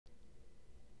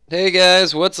Hey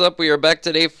guys, what's up? We are back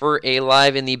today for a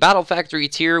live in the Battle Factory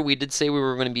tier. We did say we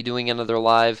were going to be doing another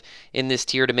live in this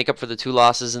tier to make up for the 2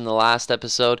 losses in the last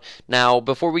episode. Now,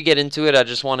 before we get into it, I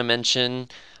just want to mention,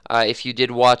 if you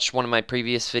did watch one of my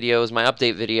previous videos, my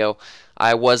update video,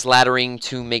 I was laddering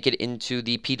to make it into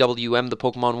the PWM, the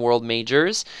Pokemon World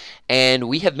Majors, and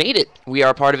we have made it. We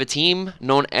are part of a team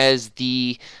known as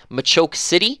the Machoke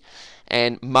City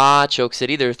and Choke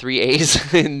City. There are 3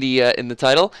 A's in the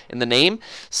title, in the name.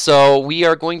 So we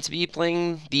are going to be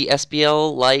playing the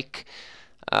SBL-like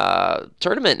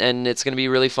tournament, and it's going to be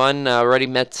really fun. I already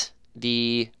met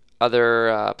the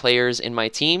other players in my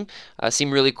team.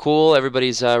 Seem really cool.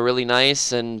 Everybody's really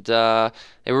nice, and they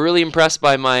were really impressed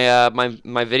by my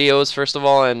my videos, first of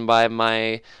all, and by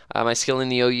my my skill in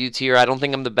the OU tier. I don't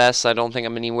think I'm the best. I don't think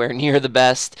I'm anywhere near the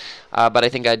best, but I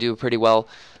think I do pretty well.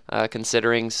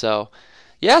 Considering. So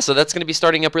yeah, so that's going to be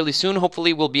starting up really soon.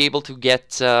 Hopefully we'll be able to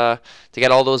get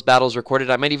all those battles recorded.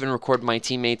 I might even record my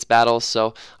teammates' battles,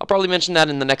 so I'll probably mention that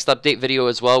in the next update video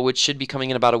as well, which should be coming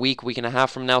in about a week and a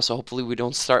half from now, so hopefully we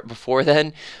don't start before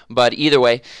then. But either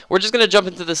way, we're just going to jump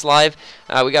into this live.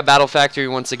 We got Battle Factory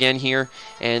once again here,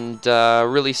 and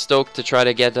really stoked to try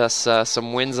to get us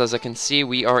some wins. As I can see,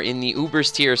 we are in the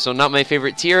Ubers tier, so not my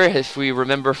favorite tier, if we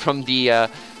remember from the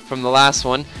last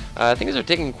one. Things are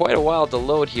taking quite a while to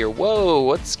load here. Whoa,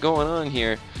 what's going on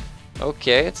here?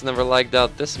 Okay, it's never lagged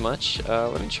out this much.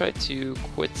 Let me try to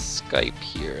quit Skype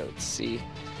here. Let's see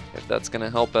if that's going to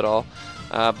help at all.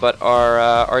 But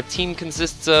our team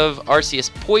consists of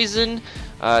Arceus Poison,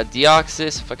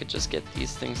 Deoxys. If I could just get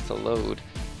these things to load.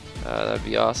 That'd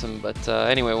be awesome, but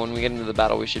anyway, when we get into the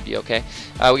battle, we should be okay.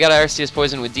 We got Arceus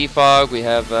Poison with Defog. We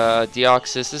have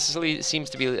Deoxys. This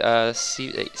seems to be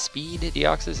speed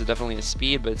Deoxys. It's definitely a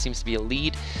speed, but it seems to be a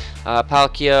lead.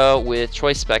 Palkia with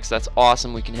Choice Specs. That's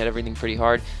awesome. We can hit everything pretty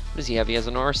hard. What does he have? He has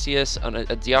an Arceus,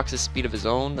 a Deoxys speed of his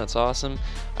own. That's awesome.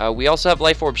 We also have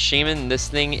Life Orb Shaman. This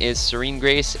thing is Serene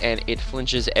Grace, and it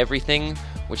flinches everything,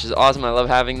 which is awesome. I love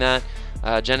having that.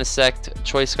 Genesect,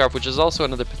 Choice Scarf, which is also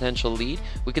another potential lead.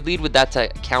 We could lead with that to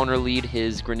counter lead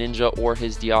his Greninja or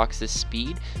his Deoxys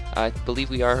speed. I believe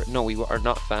we are. No, we are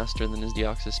not faster than his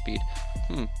Deoxys speed.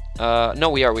 No,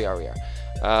 we are.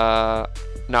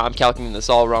 No, I'm calculating this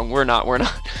all wrong. We're not. We're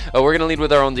gonna lead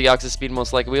with our own Deoxys speed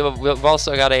most likely. We've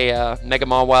also got a Mega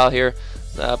Mawile here.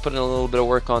 Putting a little bit of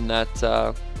work on that,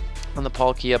 on the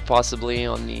Palkia, possibly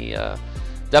on the,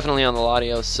 definitely on the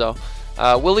Latios. So.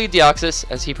 We'll lead Deoxys,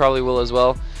 as he probably will as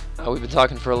well. We've been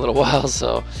talking for a little while,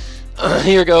 so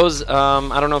here goes.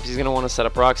 I don't know if he's going to want to set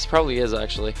up rocks. He probably is,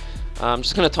 actually. I'm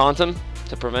just going to taunt him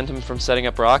to prevent him from setting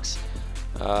up rocks.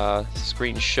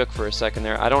 Screen shook for a second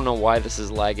there. I don't know why this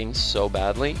is lagging so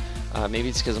badly. Maybe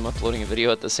it's because I'm uploading a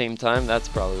video at the same time. That's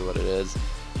probably what it is.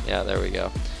 Yeah, there we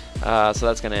go. So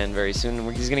that's going to end very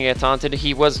soon. He's going to get taunted.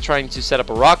 He was trying to set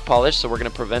up a rock polish, so we're going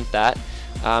to prevent that.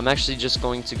 I'm actually just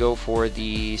going to go for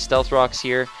the Stealth Rocks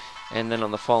here, and then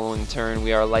on the following turn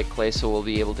we are Light Clay, so we'll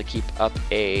be able to keep up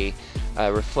a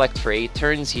Reflect for 8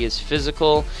 turns. He is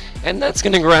physical, and that's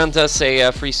going to grant us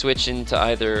a free switch into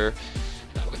either,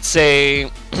 I would say,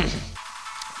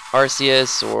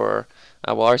 Arceus or,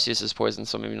 well, Arceus is poison,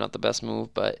 so maybe not the best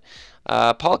move, but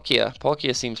Palkia.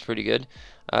 Palkia seems pretty good.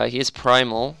 He is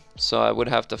Primal, so I would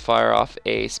have to fire off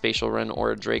a Spatial Wren or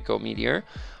a Draco Meteor.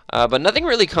 But nothing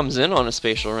really comes in on a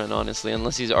Spatial Wren, honestly,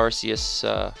 unless he's Arceus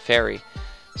Fairy.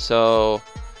 So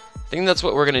I think that's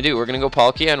what we're going to do. We're going to go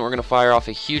Palkia, and we're going to fire off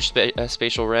a huge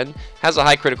Spatial Wren. Has a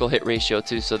high critical hit ratio,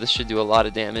 too, so this should do a lot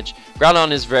of damage.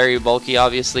 Groudon is very bulky,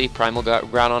 obviously. Primal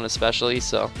Groudon especially,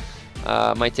 so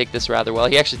might take this rather well.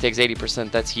 He actually takes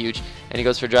 80%. That's huge. And he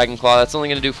goes for Dragon Claw. That's only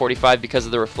going to do 45 because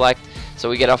of the Reflect. So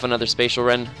we get off another Spatial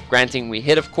Wren, granting we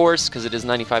hit, of course, because it is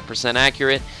 95%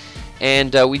 accurate.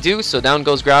 And we do, so down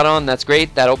goes Groudon. That's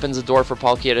great. That opens the door for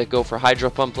Palkia to go for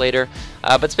Hydro Pump later.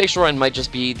 But Spatial Wren might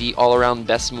just be the all-around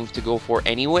best move to go for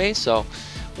anyway, so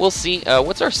we'll see.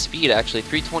 What's our speed, actually?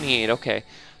 328, okay.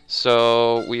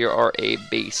 So we are a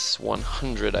base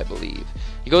 100, I believe.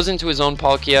 He goes into his own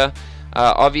Palkia.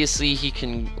 Obviously, he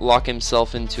can lock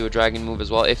himself into a Dragon move as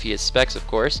well, if he has Specs, of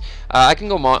course. I can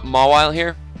go Mawile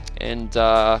here, and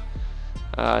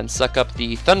suck up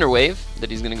the Thunder Wave that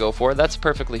he's going to go for. That's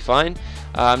perfectly fine.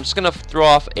 I'm just going to throw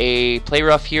off a Play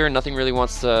Rough here. Nothing really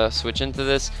wants to switch into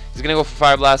this. He's going to go for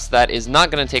Fire Blast. That is not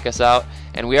going to take us out,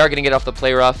 and we are going to get off the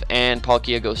Play Rough, and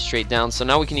Palkia goes straight down. So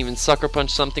now we can even Sucker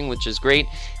Punch something, which is great.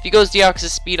 If he goes Deoxys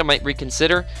Speed, I might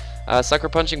reconsider Sucker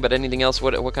Punching, but anything else?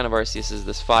 What kind of Arceus is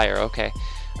this? Fire, okay.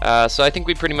 So I think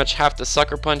we pretty much have to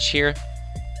Sucker Punch here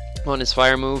on his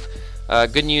Fire move.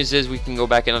 Good news is we can go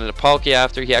back in on the Palkia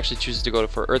after. He actually chooses to go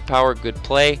for Earth Power. Good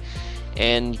play.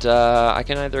 And I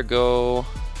can either go...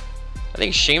 I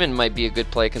think Shaman might be a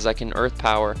good play because I can Earth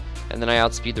Power, and then I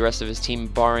outspeed the rest of his team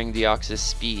barring Deoxys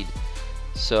speed.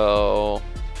 So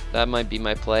that might be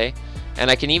my play.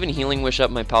 And I can even Healing Wish up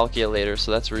my Palkia later,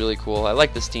 so that's really cool. I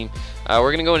like this team.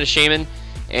 We're going to go into Shaman,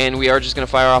 and we are just going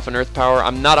to fire off an Earth Power.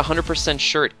 I'm not 100%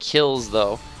 sure it kills,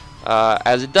 though,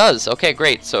 as it does. Okay,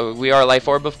 great. So we are Life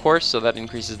Orb, of course, so that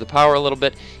increases the power a little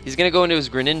bit. He's going to go into his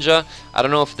Greninja. I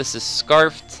don't know if this is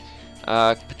Scarfed.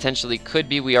 Potentially could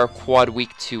be. We are quad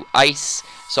weak to Ice,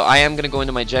 so I am going to go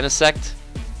into my Genesect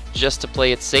just to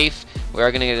play it safe. We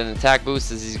are going to get an attack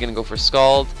boost as he's going to go for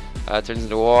Scald. Turns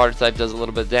into a water type, does a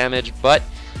little bit of damage, but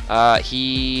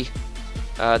he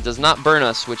does not burn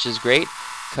us, which is great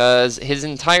because his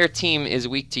entire team is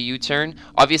weak to U-turn.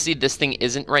 Obviously, this thing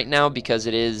isn't right now because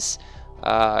it is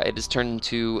turned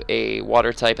into a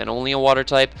water type and only a water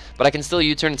type, but I can still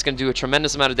U-turn. It's going to do a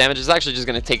tremendous amount of damage. It's actually just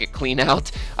going to take it clean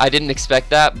out. I didn't expect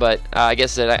that, but I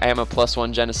guess that I am a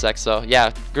 +1 Genesect, so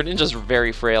yeah, Greninja's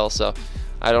very frail, so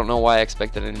I don't know why I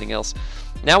expected anything else.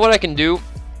 Now what I can do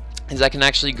is I can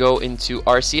actually go into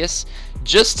Arceus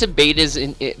just to bait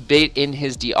in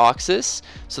his Deoxys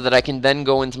so that I can then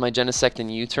go into my Genesect and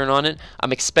U-turn on it.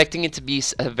 I'm expecting it to be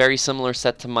a very similar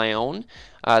set to my own.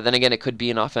 Then again, it could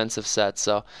be an offensive set.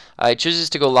 So it chooses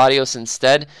to go Latios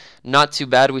instead. Not too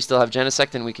bad. We still have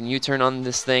Genesect and we can U-turn on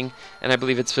this thing. And I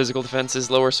believe its physical defense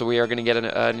is lower, so we are going to get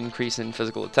an increase in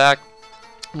physical attack.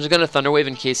 I'm just going to Thunder Wave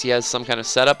in case he has some kind of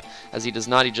setup. As he does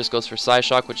not, he just goes for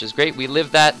Psyshock, which is great. We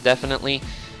live that, definitely.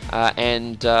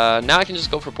 Now I can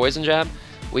just go for Poison Jab,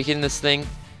 weaken this thing,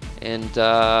 and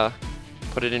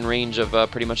put it in range of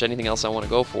pretty much anything else I want to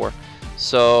go for.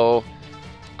 So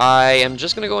I am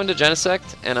just going to go into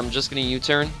Genesect, and I'm just going to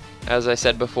U-turn, as I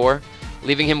said before,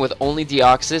 leaving him with only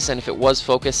Deoxys, and if it was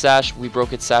Focus Sash, we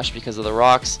broke its Sash because of the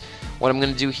rocks. What I'm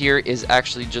going to do here is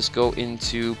actually just go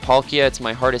into Palkia. It's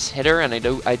my hardest hitter, and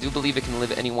I do believe it can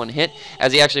live any one hit,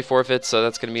 as he actually forfeits, so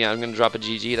that's going to be, I'm going to drop a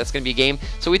GG. That's going to be a game.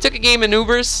 So we took a game in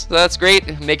Ubers, so that's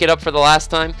great. Make it up for the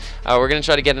last time. We're going to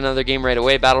try to get another game right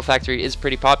away. Battle Factory is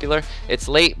pretty popular. It's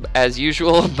late, as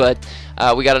usual, but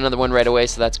we got another one right away,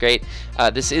 so that's great.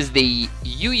 This is the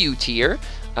UU tier.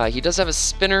 He does have a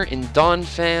Spinner in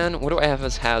Donphan. What do I have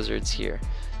as hazards here?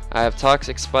 I have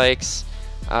Toxic Spikes.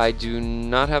 I do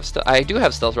not have I do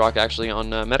have Stealth Rock actually on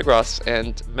Metagross,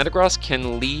 and Metagross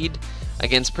can lead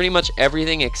against pretty much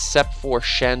everything except for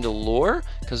Chandelure,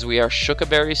 because we are Shuka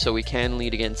Berry, so we can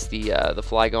lead against the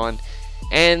Flygon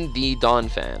and the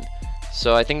Donphan.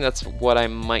 So I think that's what I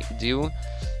might do.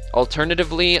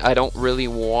 Alternatively, I don't really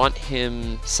want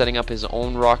him setting up his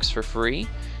own rocks for free.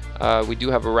 We do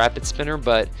have a Rapid Spinner,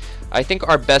 but I think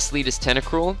our best lead is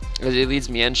Tentacruel, because it leads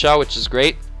Mienshao, which is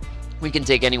great. We can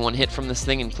take any one hit from this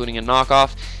thing, including a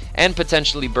knockoff, and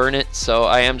potentially burn it, so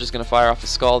I am just going to fire off a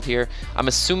Scald here. I'm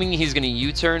assuming he's going to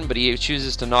U-turn, but he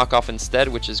chooses to knock off instead,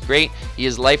 which is great. He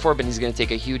is Life Orb, and he's going to take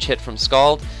a huge hit from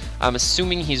Scald. I'm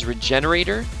assuming he's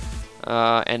Regenerator,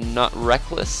 and not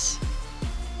Reckless.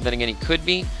 Then again, he could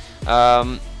be.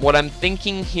 What I'm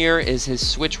thinking here is his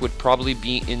switch would probably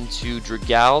be into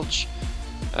Dragalge.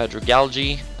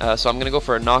 So I'm going to go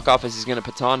for a knockoff as he's going to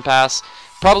Baton Pass.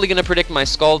 Probably going to predict my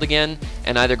Scald again,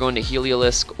 and either go into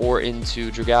Heliolisk or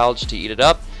into Dragalge to eat it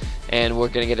up. And we're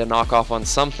going to get a knockoff on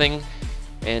something,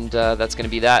 and that's going to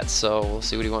be that. So we'll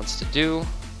see what he wants to do.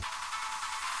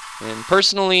 And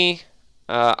personally,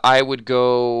 I would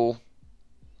go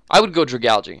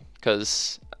Dragalge,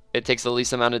 because it takes the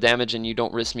least amount of damage, and you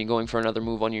don't risk me going for another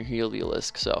move on your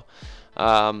Heliolisk. So,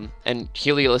 and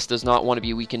Heliolisk does not want to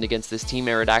be weakened against this team.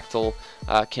 Aerodactyl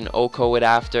can OHKO it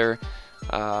after.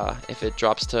 If it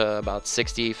drops to about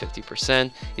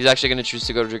 50%. He's actually going to choose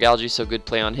to go to Dragalge, so good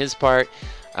play on his part.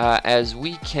 As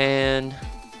we can...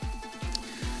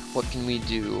 What can we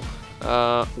do?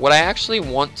 What I actually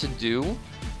want to do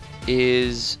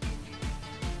is...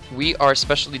 We are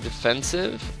specially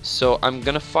defensive, so I'm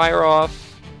going to fire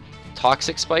off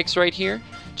Toxic Spikes right here,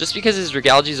 just because his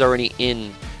Dragalge is already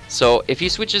in. So if he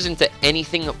switches into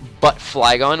anything but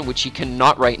Flygon, which he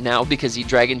cannot right now because he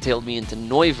Dragon-tailed me into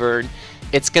Noivern,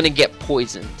 it's going to get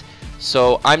poisoned.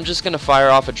 So I'm just going to fire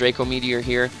off a Draco Meteor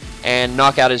here and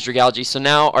knock out his Dragalge. So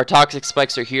now our Toxic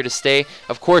Spikes are here to stay.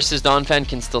 Of course, his Donphan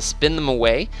can still spin them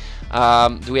away.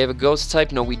 Do we have a Ghost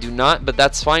type? No, we do not, but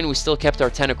that's fine. We still kept our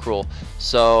Tentacruel.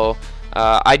 So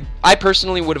I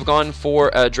personally would have gone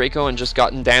for a Draco and just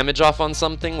gotten damage off on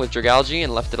something with Dragalge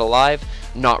and left it alive,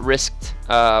 not risked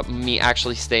me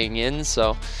actually staying in.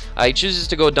 So he chooses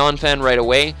to go Donphan right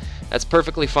away. That's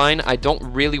perfectly fine. I don't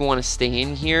really want to stay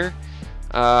in here.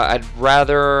 I'd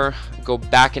rather go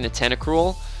back into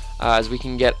Tentacruel. as we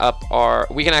can get up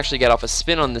we can actually get off a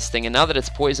spin on this thing, and now that it's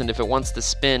poisoned, if it wants to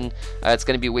spin, it's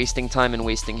going to be wasting time and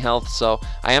wasting health. So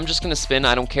I am just going to spin.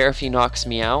 I don't care if he knocks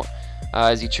me out,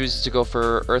 as he chooses to go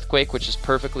for Earthquake, which is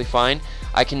perfectly fine.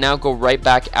 I can now go right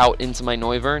back out into my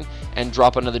Noivern and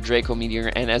drop another Draco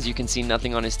Meteor, and as you can see,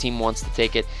 nothing on his team wants to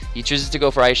take it. He chooses to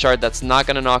go for Ice Shard. That's not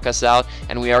going to knock us out,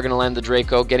 and we are going to land the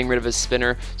Draco, getting rid of his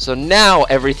spinner. So now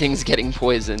everything's getting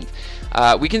poisoned.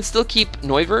 We can still keep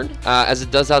Noivern, as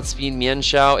it does outspeed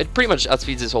Mienshao. It pretty much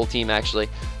outspeeds his whole team, actually.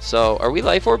 So are we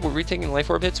Life Orb? Were we taking Life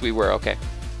Orb hits? We were, okay.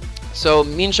 So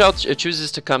Mienshao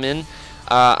chooses to come in.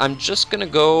 I'm just going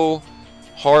to go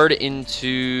hard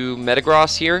into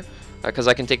Metagross here, because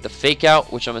I can take the Fake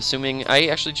Out, which I'm assuming I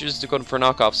actually choose to go for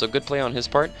knockoff, so good play on his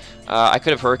part. I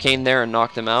could have Hurricane there and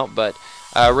knocked him out, but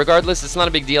regardless, it's not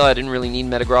a big deal. I didn't really need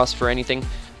Metagross for anything.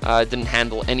 It didn't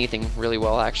handle anything really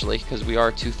well, actually, because we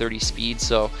are 230 speed,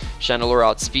 so Chandelure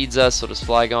outspeeds us, so does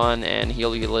Flygon, and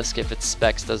Heliolisk, if it's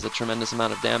Specs, does a tremendous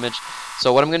amount of damage.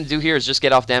 So what I'm going to do here is just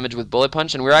get off damage with Bullet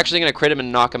Punch, and we're actually going to crit him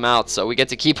and knock him out, so we get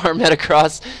to keep our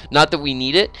Metagross. Not that we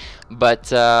need it,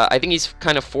 but I think he's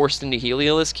kind of forced into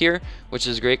Heliolisk here, which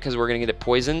is great because we're going to get it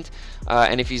poisoned.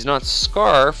 And if he's not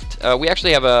Scarfed, we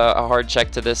actually have a hard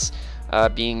check to this,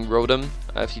 being Rotom,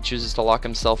 if he chooses to lock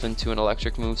himself into an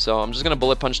electric move. So I'm just going to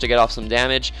Bullet Punch to get off some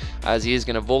damage, as he is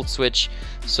going to Volt Switch.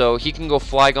 So he can go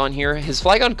Flygon here. His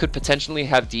Flygon could potentially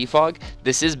have Defog.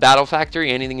 This is Battle Factory.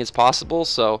 Anything is possible,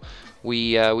 so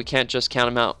we can't just count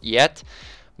him out yet.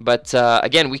 But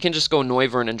again, we can just go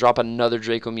Noivern and drop another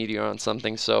Draco Meteor on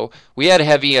something. So we had a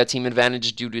heavy team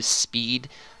advantage due to speed.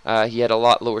 He had a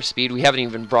lot lower speed. We haven't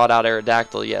even brought out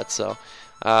Aerodactyl yet, so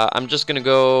I'm just going to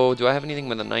go... Do I have anything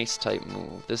with a nice type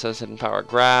move? This has Hidden Power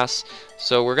Grass.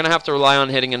 So we're going to have to rely on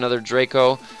hitting another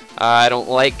Draco. I don't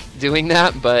like doing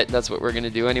that, but that's what we're going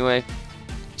to do anyway.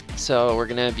 So we're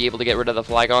going to be able to get rid of the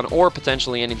Flygon, or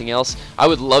potentially anything else. I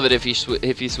would love it if he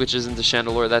switches into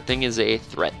Chandelure. That thing is a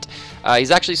threat. He's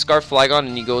actually Scarf Flygon,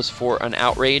 and he goes for an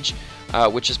Outrage,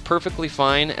 which is perfectly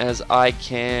fine, as I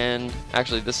can...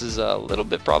 Actually, this is a little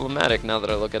bit problematic now that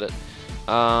I look at it.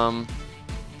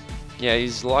 Yeah,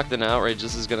 he's locked in Outrage.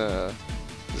 This is gonna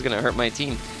hurt my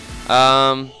team.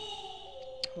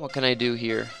 What can I do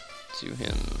here to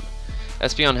him?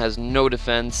 Espeon has no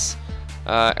defense.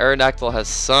 Aerodactyl has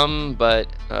some, but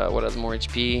what has more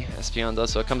HP? Espeon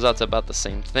does, so it comes out to about the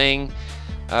same thing.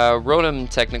 Rotom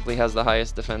technically has the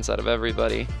highest defense out of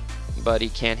everybody, but he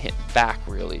can't hit back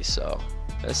really, so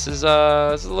this is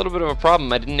a little bit of a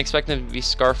problem. I didn't expect him to be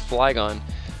Scarf Flygon.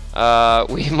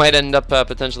 We might end up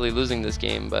potentially losing this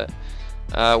game, but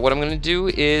what I'm going to do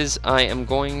is I am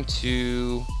going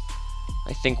to,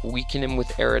 I think, weaken him with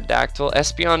Aerodactyl.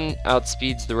 Espeon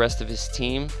outspeeds the rest of his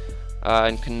team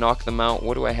and can knock them out.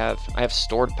 What do I have? I have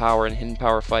Stored Power and Hidden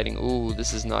Power Fighting. Ooh,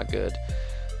 this is not good.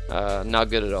 Not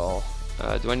good at all.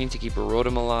 Do I need to keep a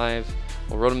Rotom alive?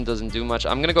 Well, Rotom doesn't do much.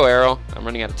 I'm going to go Arrow. I'm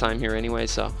running out of time here anyway,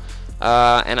 so...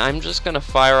 and I'm just going to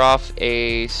fire off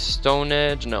a Stone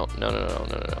Edge. No.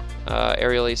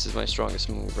 Aerial Ace is my strongest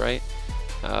move, right?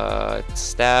 It's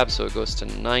Stab, so it goes to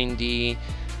 90.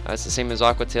 It's the same as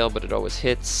Aqua Tail, but it always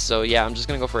hits. So yeah, I'm just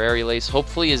going to go for Aerial Ace.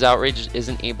 Hopefully his Outrage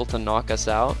isn't able to knock us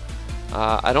out.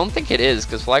 I don't think it is,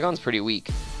 because Flygon's pretty weak.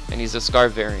 And he's a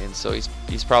Scarf variant, so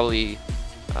he's probably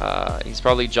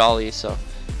jolly, so...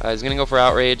 he's going to go for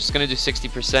Outrage. It's going to do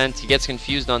 60%. He gets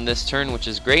confused on this turn, which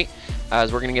is great,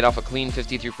 as we're going to get off a clean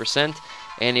 53%.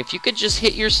 And if you could just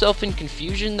hit yourself in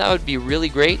confusion, that would be really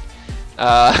great,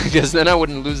 because then I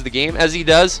wouldn't lose the game, as he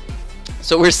does.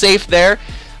 So we're safe there.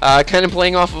 Kind of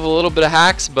playing off of a little bit of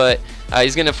hacks, but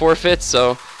he's going to forfeit,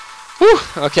 so... Whew,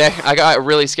 okay, I got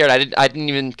really scared. I didn't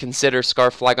even consider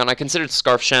Scarf Flygon. I considered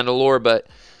Scarf Chandelure, but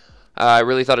I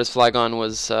really thought his Flygon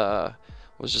was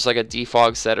just like a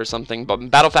defog set or something.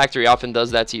 But Battle Factory often does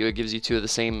that to you. It gives you two of the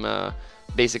same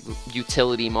basic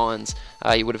utility mons.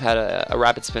 You would have had a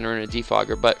Rapid Spinner and a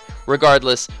Defogger, but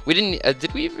regardless, we didn't.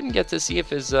 Did we even get to see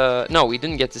if his? No, we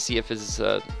didn't get to see if his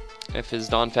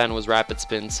Donphan was Rapid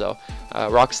Spin. So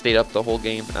Rock stayed up the whole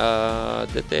game.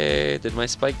 Did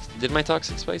my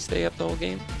Toxic Spike stay up the whole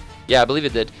game? Yeah, I believe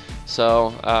it did.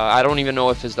 So I don't even know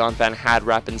if his Donphan had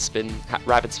Rapid Spin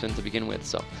to begin with.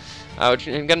 So. I'm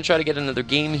going to try to get another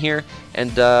game here,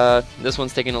 and this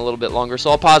one's taking a little bit longer,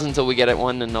 so I'll pause until we get it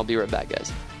one, and I'll be right back,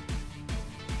 guys.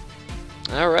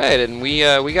 Alright, and we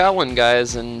got one,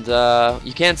 guys, and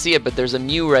you can't see it, but there's a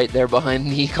Mew right there behind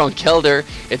the Conkeldurr.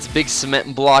 Its big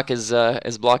cement block is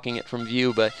blocking it from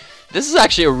view, but this is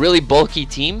actually a really bulky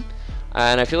team,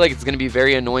 and I feel like it's going to be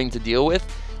very annoying to deal with.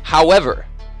 However,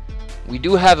 we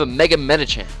do have a Mega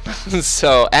Metachamp,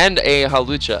 so, and a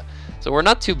Halucha, so we're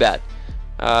not too bad.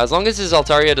 As long as his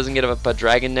Altaria doesn't get up a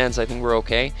Dragon Dance, I think we're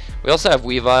okay. We also have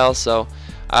Weavile, so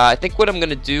I think what I'm going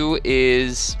to do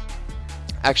is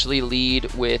actually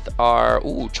lead with our...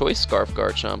 Ooh, Choice Scarf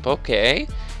Garchomp. Okay.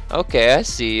 Okay, I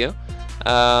see you.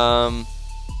 No,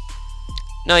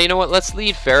 you know what? Let's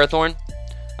lead Ferrothorn.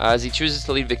 As he chooses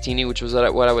to lead Victini, which was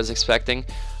what I was expecting.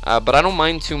 But I don't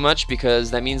mind too much because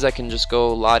that means I can just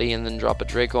go Lottie and then drop a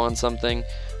Draco on something.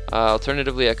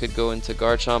 Alternatively, I could go into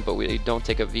Garchomp, but we don't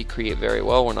take a V-Create very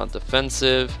well. We're not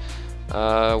defensive.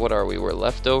 What are we? We're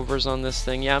leftovers on this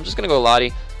thing. Yeah, I'm just going to go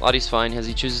Lottie. Lottie's fine as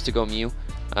he chooses to go Mew.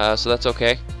 So that's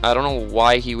okay. I don't know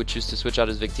why he would choose to switch out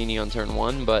his Victini on turn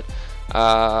 1, but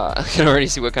I can already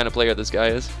see what kind of player this guy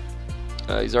is.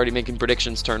 He's already making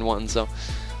predictions turn 1, so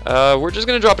we're just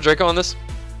going to drop a Draco on this.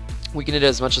 Weaken it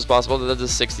as much as possible. That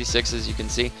does 66, as you can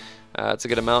see. It's a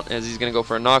good amount, as he's going to go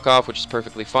for a knockoff, which is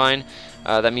perfectly fine.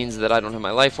 That means that I don't have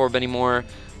my Life Orb anymore,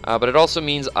 but it also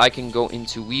means I can go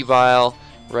into Weavile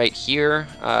right here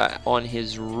on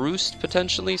his Roost,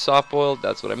 potentially. Soft-boiled,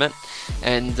 that's what I meant.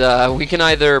 And we can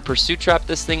either Pursuit Trap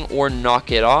this thing or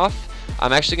knock it off.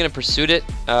 I'm actually going to Pursuit it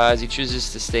as he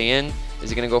chooses to stay in. Is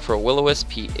he going to go for a Will-O-Wisp?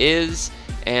 He is.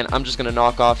 And I'm just going to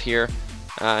knock off here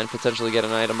and potentially get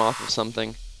an item off of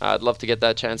something. I'd love to get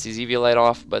that Chansey's Eviolite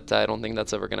off, but I don't think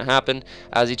that's ever going to happen.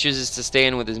 As he chooses to stay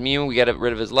in with his Mew, we get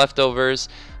rid of his leftovers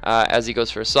as he goes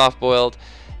for a soft-boiled.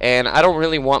 And I don't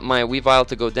really want my Weavile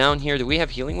to go down here. Do we have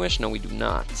Healing Wish? No, we do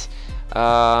not.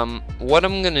 What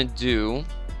I'm going to do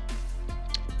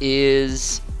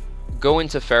is go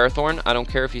into Ferrothorn. I don't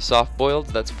care if he's soft-boiled.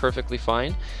 That's perfectly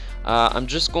fine. I'm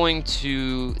just going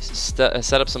to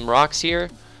set up some rocks here.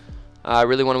 I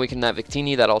really want to weaken that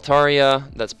Victini, that Altaria.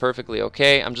 That's perfectly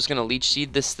okay. I'm just going to Leech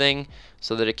Seed this thing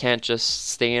so that it can't just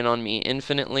stay in on me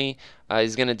infinitely.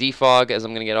 He's going to defog as I'm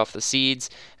going to get off the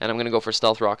seeds, and I'm going to go for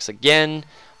Stealth Rocks again.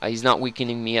 He's not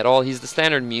weakening me at all. He's the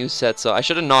standard Mew set, so I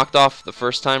should have knocked off the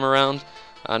first time around.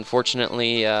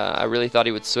 Unfortunately, I really thought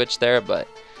he would switch there, but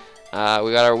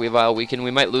we got our Weavile weakened.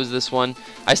 We might lose this one.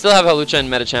 I still have Hawlucha and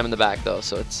Medicham in the back, though,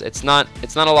 so it's not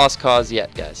a lost cause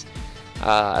yet, guys.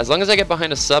 As long as I get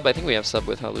behind a sub, I think we have sub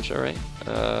with Hawlucha, right?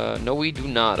 No, we do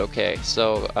not. Okay,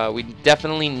 so we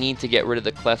definitely need to get rid of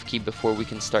the Klefki before we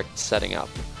can start setting up.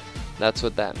 That's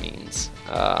what that means.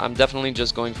 I'm definitely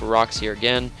just going for rocks here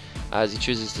again. As he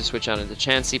chooses to switch out into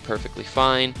Chansey, perfectly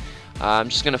fine. I'm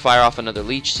just going to fire off another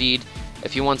Leech Seed.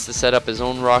 If he wants to set up his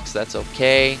own rocks, that's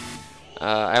okay.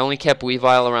 I only kept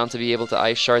Weavile around to be able to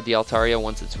Ice Shard the Altaria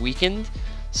once it's weakened.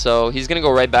 So he's going to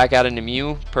go right back out into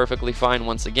Mew, perfectly fine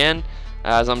once again.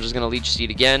 As I'm just going to Leech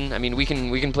Seed again. I mean, we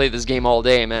can play this game all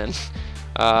day, man.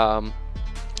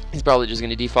 He's probably just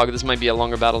going to defog. This might be a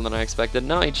longer battle than I expected.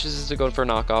 No, he chooses to go for a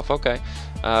knockoff. Okay.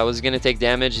 Was going to take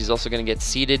damage. He's also going to get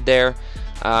seeded there.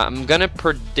 I'm going to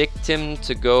predict him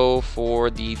to go for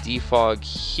the defog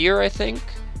here, I think.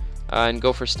 And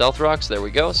go for Stealth Rocks. There we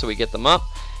go. So we get them up.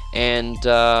 And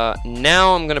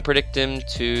now I'm going to predict him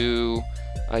to...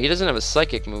 he doesn't have a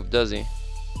Psychic move, does he?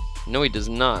 No, he does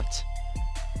not.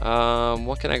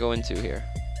 What can I go into here?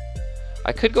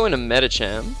 I could go into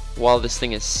Medicham while this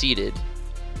thing is seated,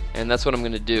 and that's what I'm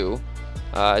going to do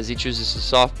as he chooses to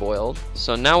soft-boiled.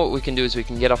 So now what we can do is we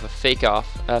can get off a fake out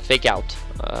on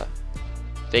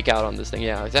this thing.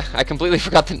 Yeah, I completely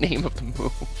forgot the name of the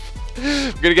move.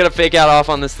 We're going to get a fake out off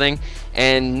on this thing.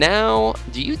 And now,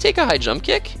 do you take a high jump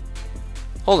kick?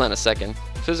 Hold on a second.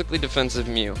 Physically defensive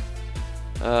Mew.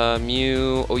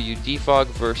 Mew, OU defog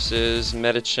versus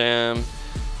Medicham.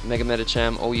 Mega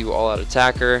Medicham, OU all-out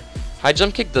attacker. High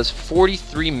jump kick does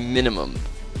 43 minimum,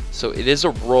 so it is a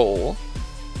roll.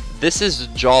 This is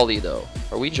Jolly, though.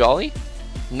 Are we Jolly?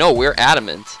 No, we're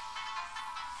Adamant.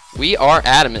 We are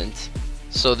Adamant,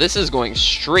 so this is going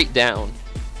straight down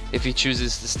if he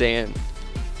chooses to stay in.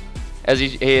 As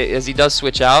he does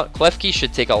switch out, Klefki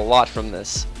should take a lot from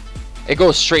this. It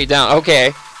goes straight down.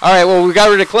 Okay. All right, well, we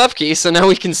got rid of Klefki, so now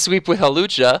we can sweep with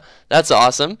Hawlucha. That's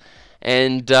awesome.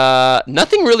 And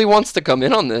nothing really wants to come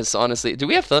in on this, honestly. Do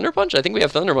we have Thunder Punch? I think we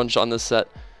have Thunder Punch on this set.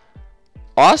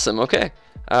 Awesome, okay.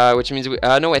 Which means,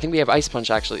 no, I think we have Ice Punch,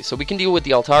 actually. So we can deal with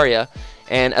the Altaria.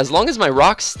 And as long as my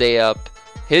rocks stay up,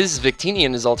 his Victini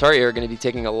and his Altaria are going to be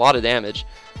taking a lot of damage.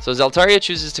 So his Altaria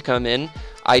chooses to come in.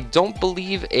 I don't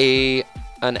believe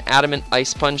an Adamant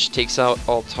Ice Punch takes out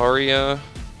Altaria.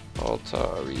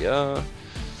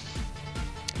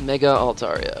 Mega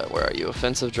Altaria, where are you?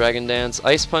 Offensive Dragon Dance.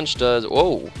 Ice Punch does...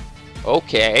 Whoa.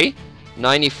 Okay.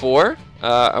 94.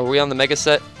 Are we on the Mega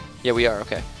set? Yeah, we are.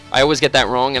 Okay. I always get that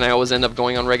wrong, and I always end up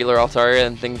going on regular Altaria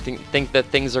and think that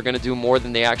things are going to do more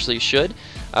than they actually should.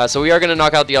 So we are going to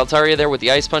knock out the Altaria there with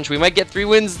the Ice Punch. We might get 3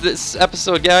 wins this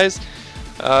episode, guys.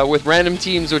 with random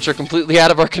teams which are completely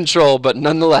out of our control, but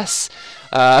nonetheless,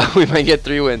 we might get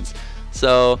 3 wins.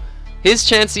 So his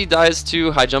Chansey dies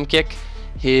to high jump kick.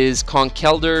 His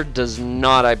Conkeldurr does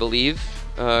not, I believe.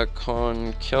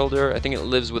 Conkeldurr, I think it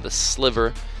lives with a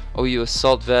sliver. OU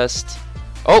Assault Vest.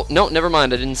 Oh, no, never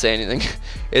mind. I didn't say anything.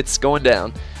 It's going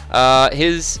down.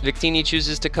 His Victini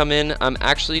chooses to come in. I'm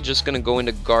actually just going to go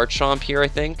into Garchomp here, I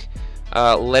think.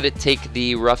 Let it take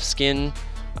the Rough Skin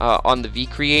on the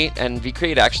V-Create, and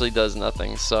V-Create actually does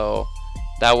nothing, so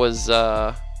that was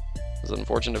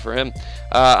unfortunate for him.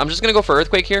 I'm just going to go for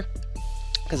Earthquake here,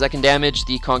 because I can damage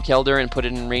the Conkeldurr and put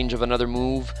it in range of another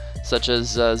move, such as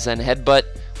Zen Headbutt,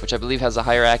 which I believe has a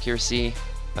higher accuracy,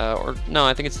 or no,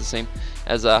 I think it's the same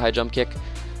as a high jump kick,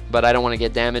 but I don't want to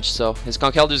get damaged, so his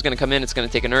Conkeldurr is going to come in, it's going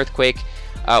to take an Earthquake.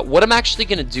 What I'm actually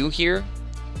going to do here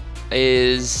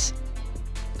is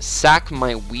sack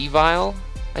my Weavile,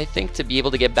 I think, to be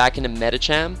able to get back into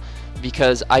Medicham,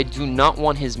 because I do not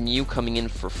want his Mew coming in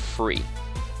for free.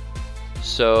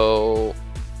 So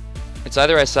it's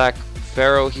either I sack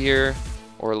Pharaoh here,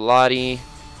 or Lottie,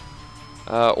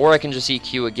 or I can just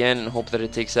EQ again and hope that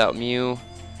it takes out Mew.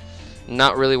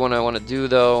 Not really what I want to do,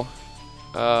 though.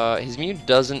 His Mew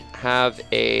doesn't have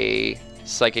a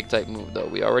Psychic type move, though.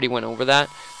 We already went over that.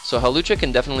 So Hawlucha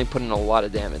can definitely put in a lot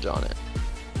of damage on it.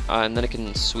 And then it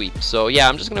can sweep. So yeah,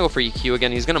 I'm just going to go for EQ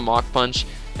again. He's going to Mach Punch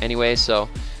anyway, so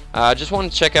I just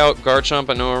want to check out Garchomp.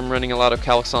 I know I'm running a lot of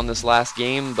Calcs on this last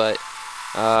game, but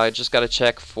I just got to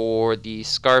check for the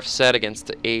Scarf set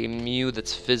against a Mew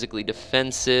that's physically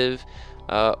defensive.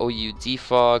 OU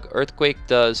Defog. Earthquake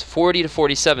does 40 to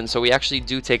 47, so we actually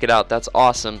do take it out. That's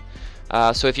awesome.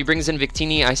 So if he brings in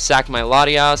Victini, I sack my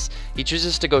Latias. He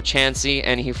chooses to go Chansey,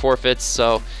 and he forfeits.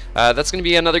 So that's going to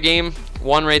be another game,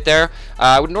 1 right there.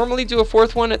 I would normally do a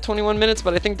 4th one at 21 minutes,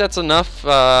 but I think that's enough.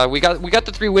 We got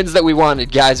the 3 wins that we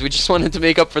wanted, guys. We just wanted to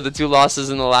make up for the 2 losses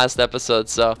in the last episode.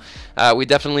 So we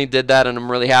definitely did that, and I'm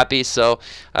really happy. So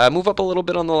move up a little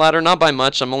bit on the ladder, not by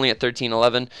much. I'm only at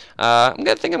 13-11. I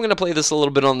think I'm going to play this a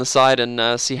little bit on the side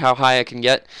and see how high I can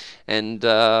get, and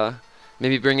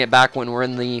maybe bring it back when we're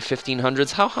in the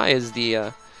 1500s. How high is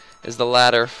the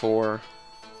ladder for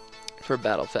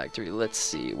Battle Factory? Let's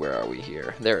see, where are we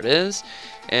here? There it is.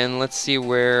 And let's see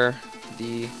where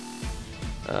the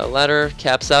ladder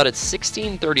caps out at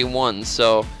 1631.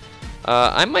 So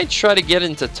I might try to get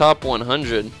into top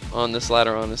 100 on this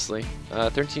ladder, honestly.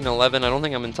 1311. I don't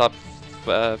think I'm in top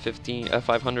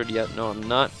 500 yet. No, I'm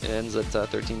not. It ends at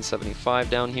 1375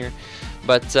 down here.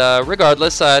 But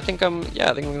regardless, I think I'm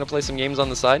gonna play some games on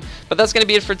the side. But that's gonna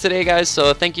be it for today, guys.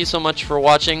 So thank you so much for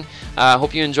watching.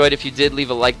 Hope you enjoyed. If you did, leave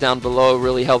a like down below. It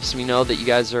really helps me know that you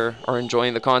guys are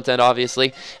enjoying the content.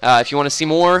 Obviously, if you want to see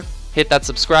more, hit that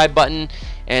subscribe button.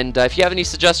 And if you have any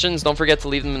suggestions, don't forget to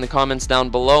leave them in the comments down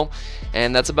below.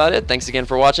 And that's about it. Thanks again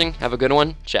for watching. Have a good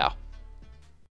one. Ciao.